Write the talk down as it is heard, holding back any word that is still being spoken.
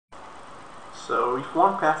So if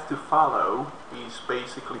one path to follow is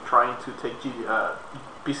basically trying to take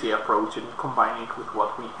PCA approach and combine it with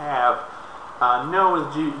what we have known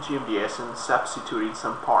as GMDS and substituting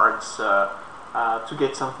some parts to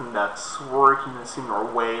get something that's working in a similar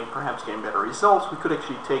way and perhaps getting better results, we could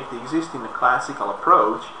actually take the existing classical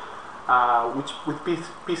approach, which with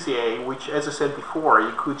PCA, which, as I said before,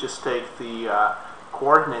 you could just take the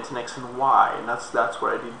coordinates in X and Y, and that's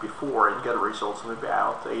what I did before, and get results of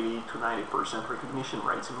about 80 to 90% recognition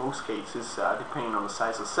rates in most cases, depending on the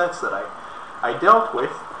size of sets that I dealt with.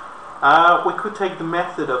 We could take the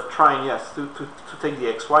method of trying, yes, to take the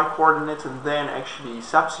XY coordinates and then actually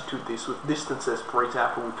substitute this with distances, for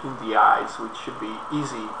example, between the eyes, which should be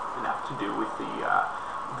easy enough to do with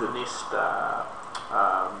the NIST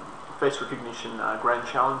face recognition grand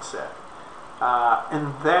challenge set.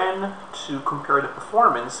 And then to compare the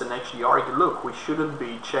performance and actually argue, look, we shouldn't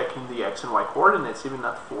be checking the X and Y coordinates, even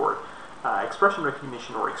not for expression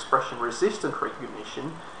recognition or expression resistant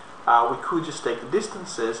recognition. We could just take the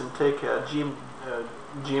distances and take a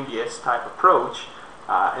GMDS type approach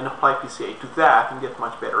and apply PCA to that and get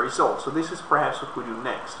much better results. So this is perhaps what we do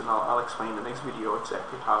next, and I'll explain in the next video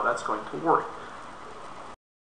exactly how that's going to work.